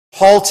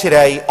hall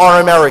today are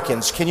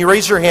Americans? Can you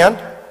raise your hand?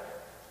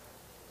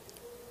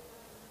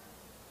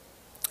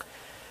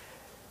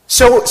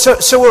 So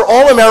we're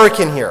all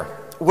American here.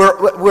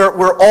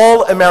 We're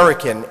all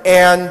American.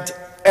 And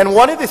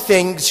one of the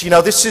things,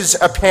 this is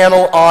a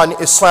panel on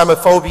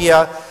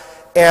Islamophobia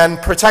and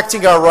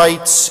protecting our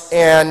rights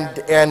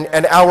and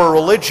our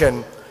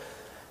religion.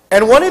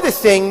 And one of the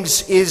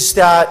things is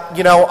that,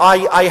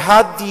 I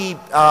had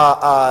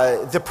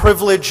the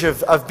privilege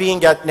of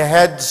being at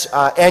Nihad's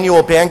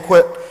annual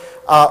banquet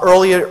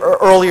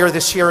earlier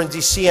this year in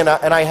DC,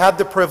 and I had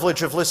the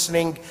privilege of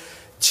listening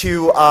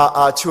to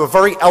a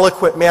very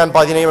eloquent man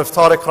by the name of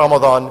Tariq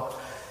Ramadan.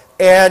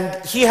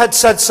 And he had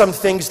said some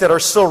things that are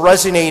still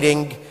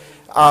resonating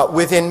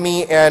within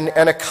me,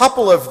 and a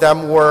couple of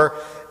them were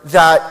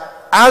that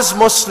as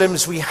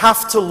Muslims, we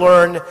have to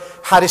learn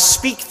how to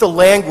speak the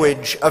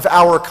language of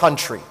our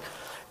country,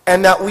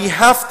 and that we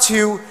have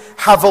to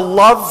have a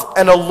love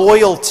and a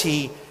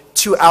loyalty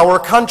to our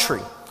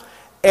country.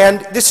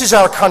 And this is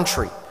our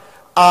country.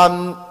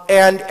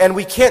 And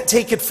we can't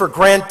take it for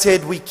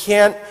granted.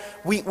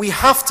 We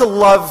have to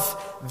love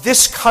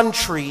this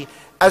country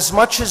as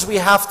much as we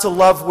have to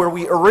love where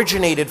we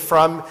originated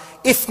from,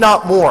 if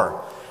not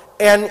more.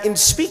 And in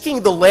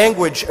speaking the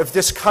language of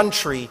this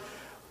country,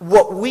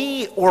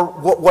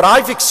 what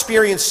I've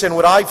experienced and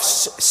what I've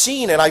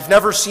seen, and I've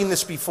never seen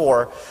this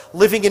before,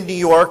 living in New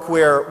York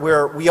where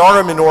we are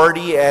a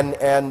minority and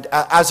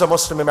as a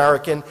Muslim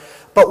American,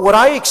 but what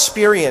I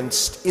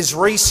experienced is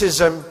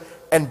racism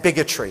and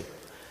bigotry.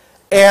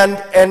 And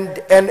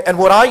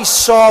what I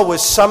saw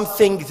was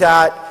something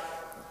that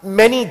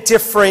many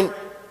different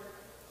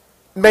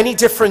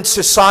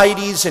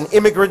societies and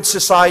immigrant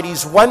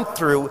societies went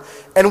through,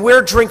 and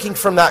we're drinking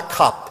from that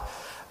cup.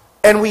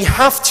 And we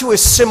have to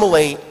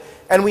assimilate,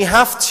 and we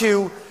have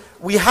to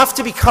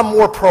become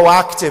more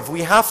proactive.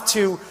 We have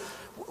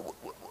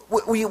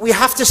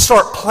to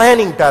start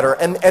planning better,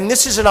 and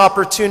this is an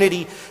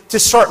opportunity to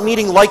start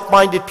meeting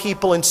like-minded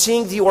people and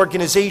seeing the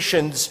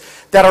organizations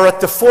that are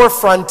at the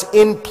forefront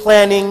in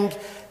planning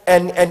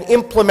and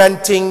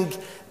implementing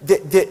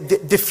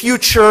the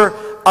future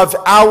of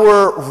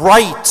our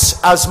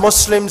rights as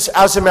Muslims,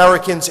 as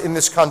Americans in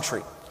this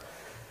country.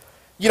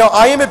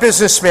 I am a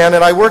businessman,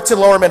 and I worked in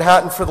Lower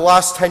Manhattan for the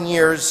last 10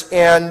 years,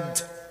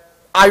 and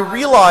I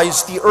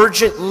realized the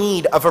urgent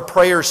need of a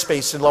prayer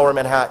space in Lower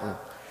Manhattan.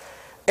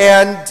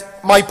 And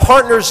my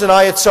partners and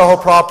I at Soho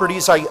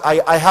Properties,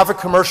 I have a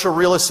commercial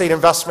real estate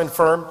investment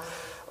firm,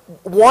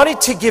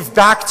 wanted to give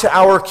back to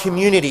our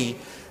community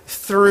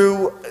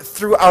through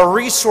our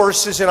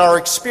resources and our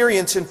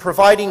experience in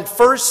providing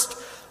first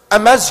a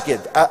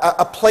masjid,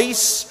 a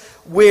place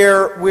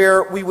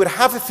where we would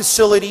have a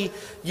facility,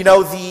 and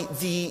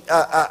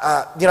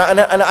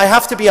I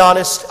have to be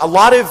honest, a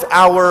lot of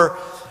our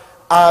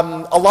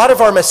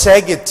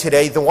masajid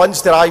today, the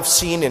ones that I've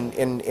seen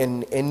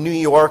in New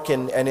York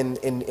and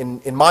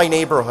in my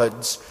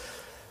neighborhoods,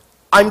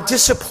 I'm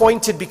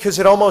disappointed because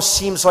it almost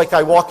seems like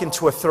I walk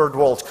into a third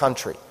world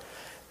country.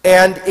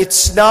 And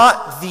it's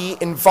not the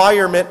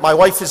environment. My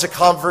wife is a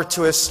convert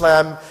to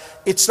Islam.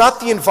 It's not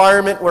the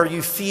environment where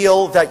you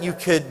feel that you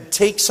could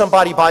take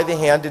somebody by the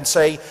hand and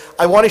say,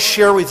 I want to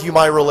share with you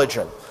my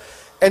religion.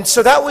 And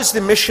so that was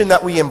the mission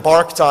that we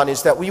embarked on,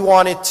 is that we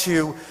wanted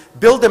to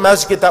build a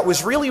masjid that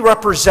was really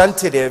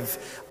representative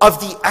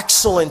of the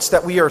excellence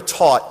that we are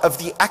taught, of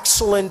the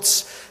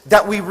excellence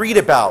that we read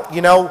about.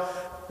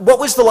 What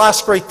was the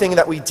last great thing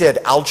that we did?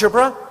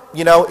 Algebra?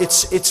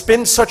 It's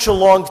been such a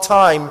long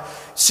time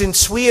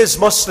since we as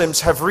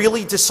Muslims have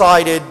really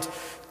decided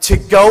to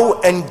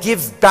go and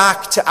give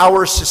back to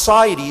our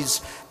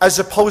societies as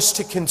opposed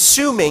to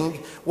consuming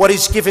what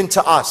is given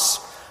to us.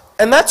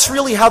 And that's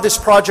really how this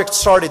project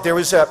started. There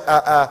was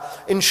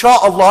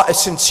inshallah, a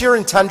sincere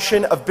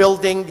intention of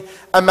building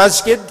a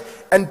masjid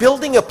and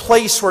building a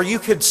place where you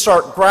could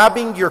start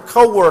grabbing your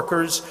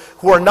co-workers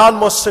who are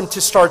non-Muslim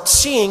to start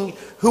seeing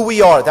who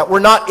we are, that we're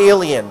not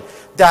alien,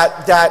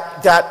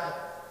 that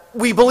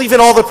we believe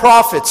in all the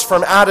prophets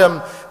from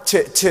Adam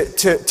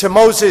to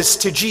Moses,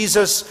 to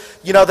Jesus,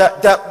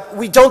 that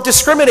we don't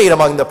discriminate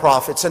among the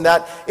prophets, and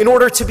that in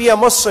order to be a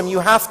Muslim, you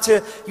have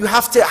to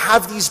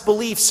have these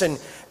beliefs, and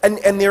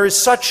there is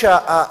such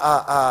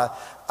a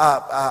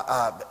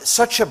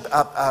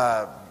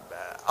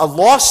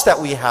loss that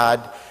we had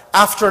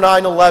after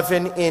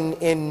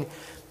 9/11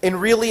 in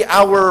really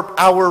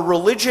our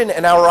religion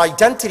and our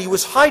identity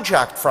was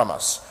hijacked from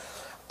us.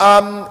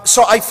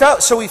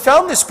 So we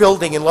found this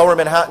building in Lower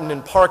Manhattan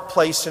in Park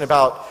Place in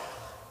about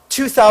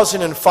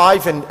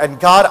 2005, and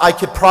God, I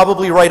could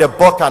probably write a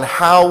book on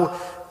how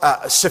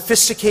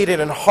sophisticated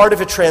and hard of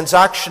a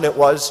transaction it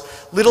was.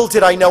 Little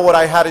did I know what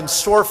I had in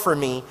store for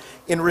me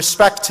in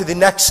respect to the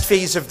next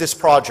phase of this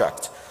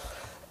project.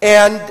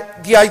 And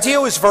the idea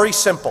was very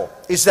simple,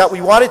 is that we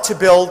wanted to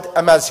build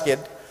a masjid,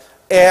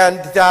 and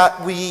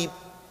that we,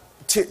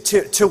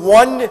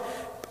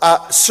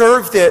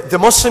 serve the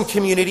Muslim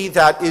community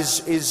that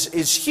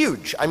is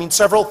huge. I mean,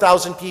 several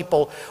thousand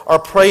people are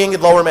praying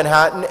in Lower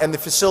Manhattan, and the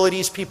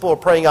facilities, people are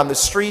praying on the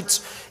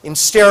streets, in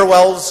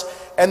stairwells,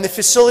 and the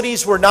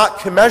facilities were not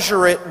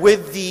commensurate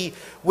with the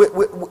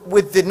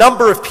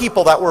number of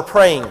people that were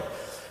praying.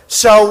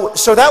 So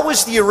that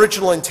was the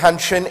original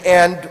intention,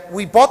 and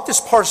we bought this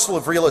parcel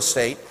of real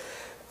estate,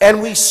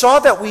 and we saw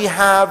that we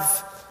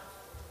have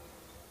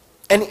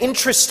an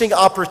interesting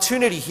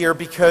opportunity here,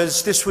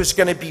 because this was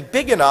going to be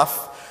big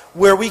enough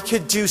where we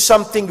could do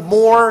something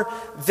more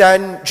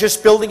than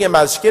just building a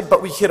masjid,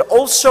 but we could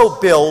also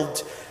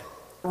build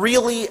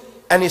really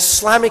an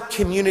Islamic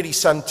community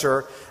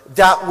center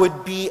that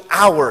would be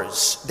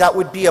ours, that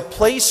would be a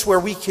place where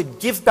we could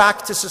give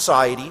back to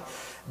society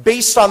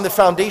based on the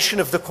foundation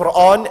of the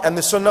Quran and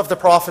the Sunnah of the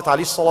Prophet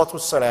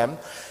ﷺ,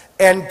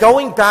 and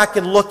going back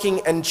and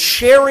looking and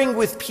sharing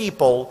with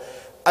people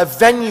a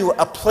venue,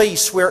 a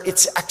place where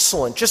it's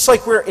excellent. Just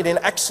like we're in an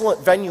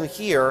excellent venue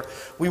here,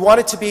 we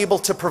wanted to be able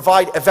to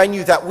provide a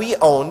venue that we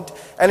owned,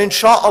 and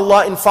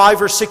inshallah in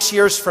 5 or 6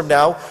 years from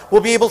now,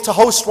 we'll be able to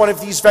host one of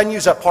these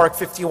venues at Park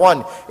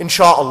 51,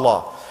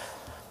 inshallah.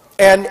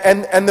 And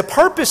the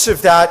purpose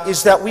of that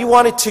is that we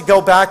wanted to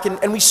go back,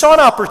 and we saw an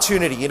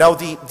opportunity. You know,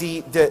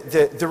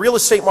 the real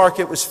estate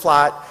market was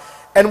flat,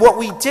 and what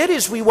we did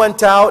is we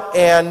went out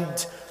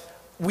and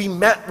we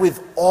met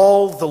with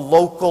all the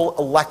local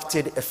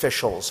elected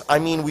officials. I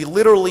mean, we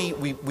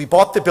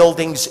bought the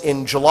buildings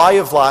in July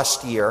of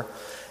last year,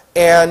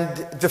 and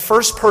the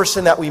first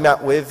person that we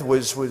met with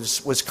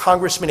was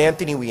Congressman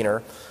Anthony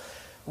Weiner,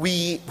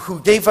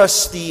 who gave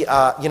us the,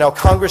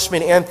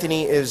 Congressman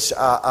Anthony is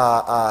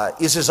a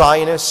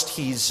Zionist.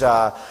 He's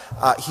a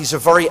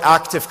very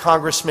active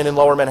congressman in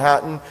Lower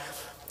Manhattan.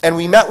 And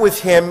we met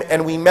with him,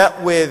 and we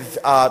met with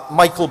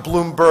Michael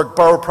Bloomberg,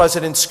 Borough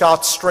President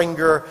Scott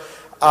Stringer,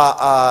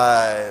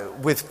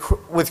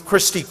 with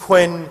Christy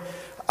Quinn,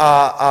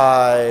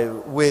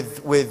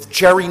 with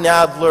Jerry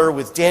Nadler,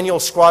 with Daniel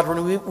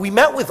Squadron. We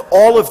met with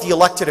all of the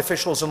elected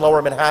officials in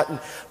Lower Manhattan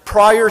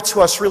prior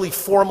to us really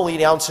formally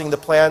announcing the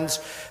plans,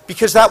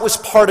 because that was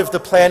part of the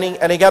planning.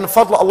 And again,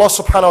 fadla Allah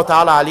subhanahu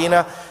wa ta'ala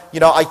alina,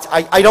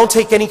 I don't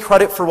take any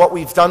credit for what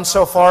we've done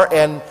so far,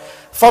 and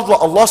fadla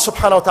Allah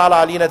subhanahu wa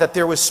ta'ala alina, that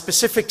there was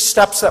specific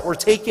steps that were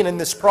taken in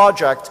this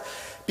project,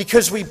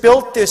 because we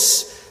built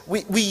this,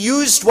 we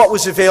used what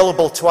was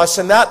available to us,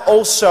 and that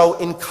also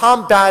in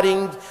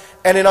combating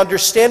and in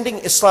understanding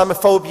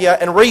Islamophobia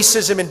and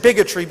racism and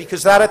bigotry,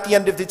 because that at the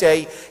end of the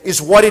day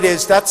is what it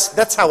is.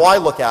 That's how I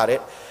look at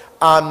it.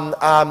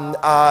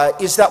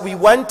 Is that we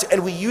went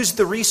and we used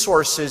the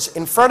resources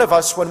in front of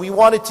us when we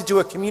wanted to do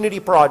a community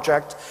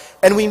project,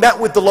 and we met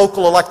with the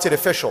local elected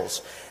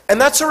officials. And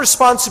that's a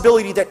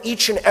responsibility that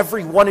each and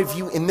every one of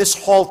you in this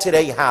hall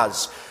today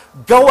has.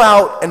 Go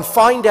out and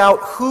find out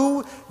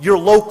who your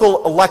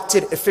local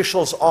elected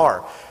officials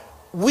are.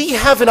 We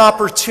have an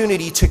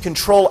opportunity to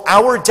control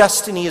our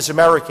destiny as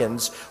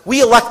Americans.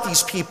 We elect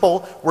these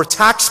people. We're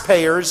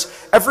taxpayers.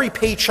 Every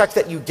paycheck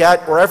that you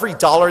get or every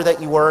dollar that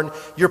you earn,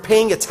 you're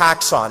paying a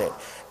tax on it.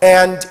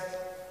 And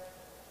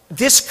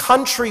this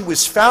country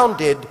was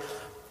founded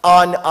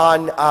on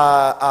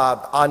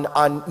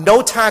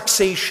no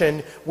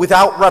taxation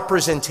without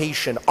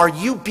representation. Are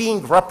you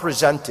being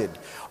represented?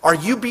 Are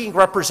you being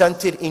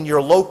represented in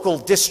your local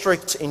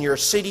districts, in your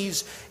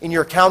cities, in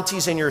your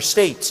counties, in your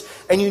states?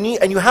 And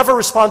you have a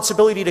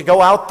responsibility to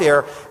go out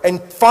there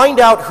and find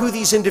out who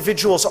these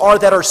individuals are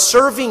that are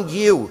serving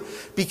you,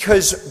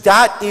 because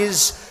that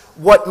is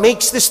what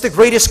makes this the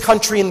greatest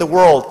country in the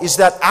world, is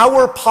that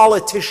our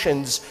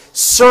politicians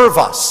serve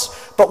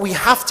us, but we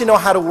have to know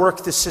how to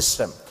work the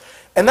system.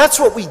 And that's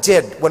what we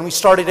did when we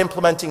started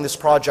implementing this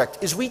project,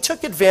 is we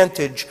took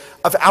advantage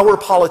of our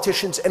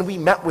politicians and we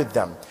met with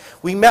them.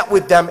 We met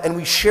with them and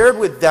we shared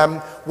with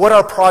them what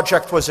our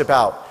project was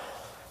about.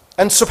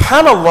 And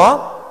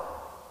subhanAllah,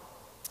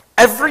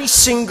 every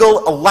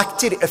single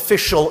elected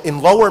official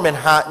in Lower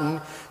Manhattan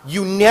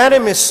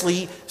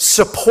unanimously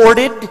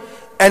supported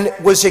and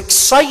was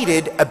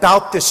excited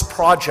about this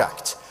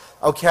project,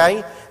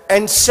 okay?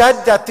 And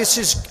said that this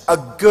is a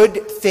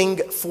good thing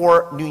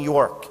for New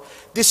York.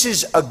 This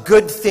is a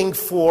good thing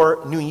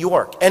for New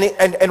York.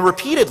 And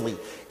repeatedly,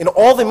 in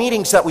all the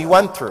meetings that we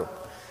went through.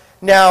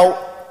 Now,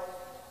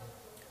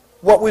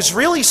 what was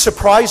really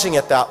surprising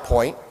at that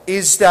point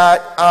is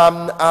that,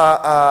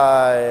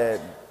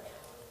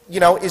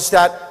 is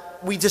that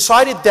we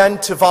decided then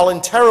to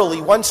voluntarily,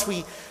 once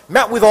we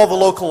met with all the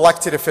local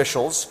elected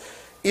officials,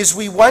 is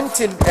we went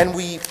in and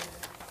we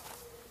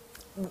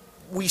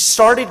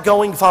started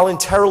going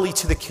voluntarily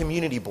to the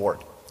community board,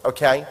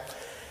 okay?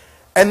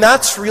 And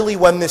that's really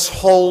when this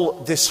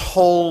whole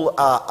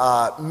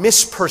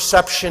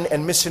misperception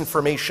and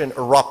misinformation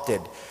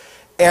erupted.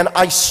 And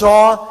I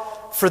saw,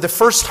 for the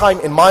first time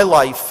in my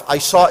life, I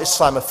saw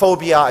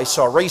Islamophobia, I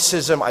saw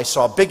racism, I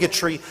saw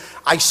bigotry,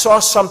 I saw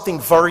something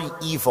very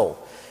evil.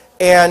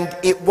 And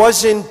it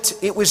was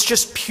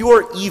just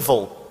pure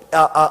evil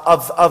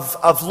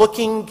of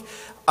looking,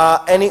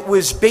 and it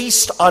was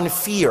based on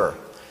fear.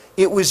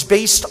 It was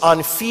based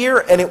on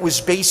fear, and it was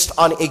based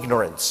on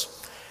ignorance.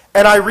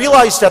 And I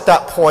realized at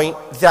that point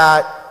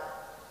that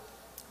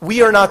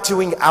we are not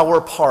doing our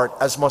part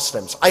as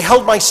Muslims. I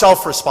held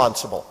myself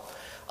responsible.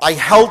 I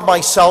held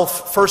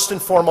myself first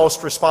and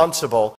foremost responsible